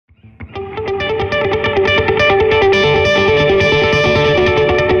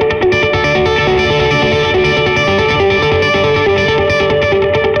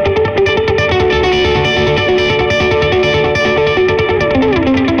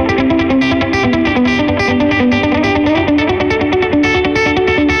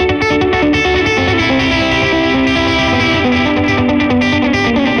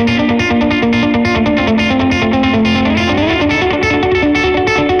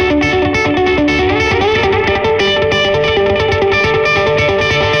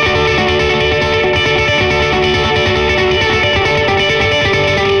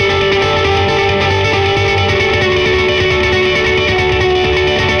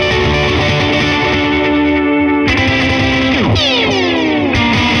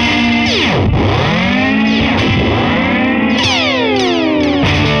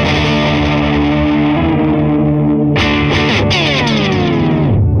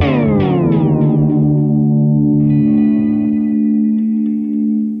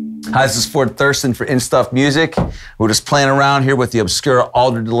Hi, this is Ford Thurston for In Stuff Music. We're just playing around here with the Obscura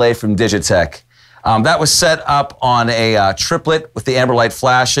Altered Delay from DigiTech. That was set up on a triplet with the amber light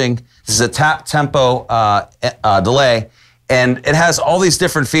flashing. This is a tap tempo delay, and it has all these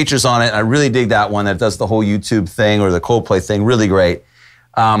different features on it. And I really dig that one that does the whole YouTube thing or the Coldplay thing, really great.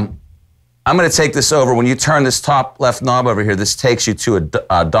 I'm going to take this over. When you turn this top left knob over here, this takes you to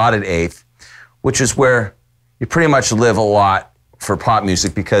a dotted eighth, which is where you pretty much live a lot for pop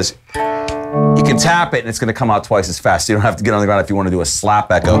music, because you can tap it and it's going to come out twice as fast. So you don't have to get on the ground if you want to do a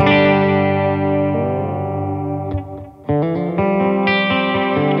slap echo.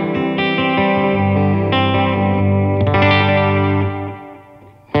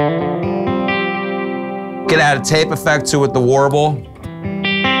 Can add a tape effect to it, the warble.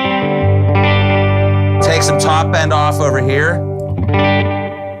 Take some top end off over here.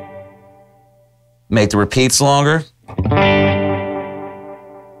 Make the repeats longer.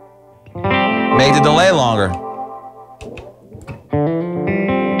 Make the delay longer.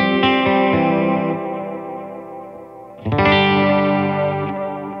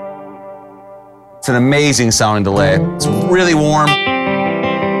 It's an amazing sounding delay. It's really warm.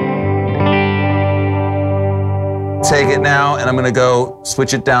 Take it now, and I'm gonna go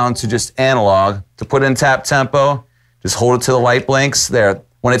switch it down to just analog. To put in tap tempo, just hold it till the light blinks. There.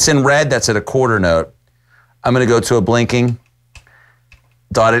 When it's in red, that's at a quarter note. I'm gonna go to a blinking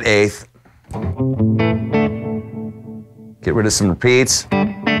dotted eighth. Get rid of some repeats. Make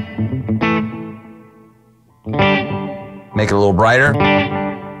it a little brighter.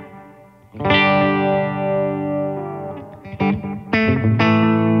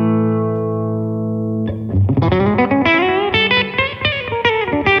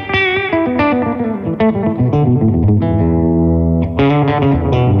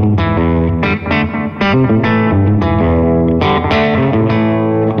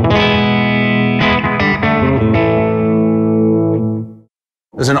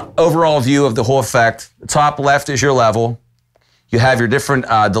 There's an overall view of the whole effect. The top left is your level. You have your different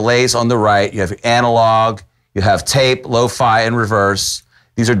delays on the right. You have your analog, you have tape, lo-fi, and reverse.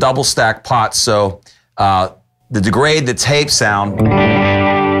 These are double stack pots, so the degrade, the tape sound. To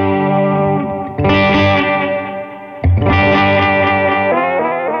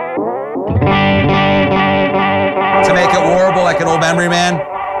make it warble like an old memory man,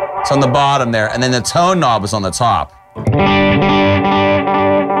 it's on the bottom there. And then the tone knob is on the top.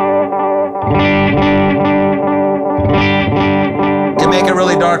 Can make it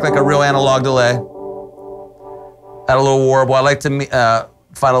really dark like a real analog delay. Add a little warble. I like to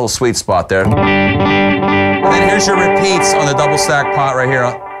find a little sweet spot there. And then here's your repeats on the double stack pot right here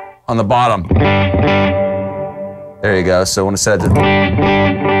on the bottom. There you go. So when I said to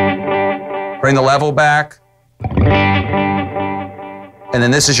bring the level back. And then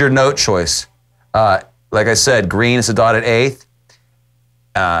this is your note choice. Like I said, green is a dotted eighth.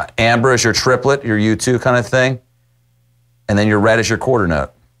 Amber is your triplet, your U2 kind of thing. And then your red is your quarter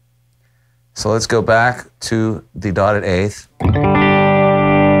note. So let's go back to the dotted eighth.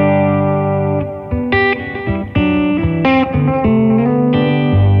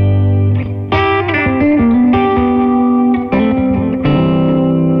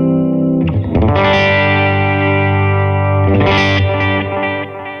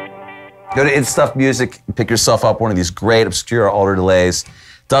 Go to In Stuff Music and pick yourself up one of these great Obscura Altered Delays.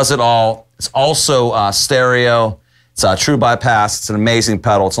 Does it all. It's also stereo. It's a true bypass. It's an amazing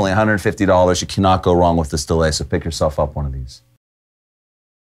pedal. It's only $150. You cannot go wrong with this delay, so pick yourself up one of these.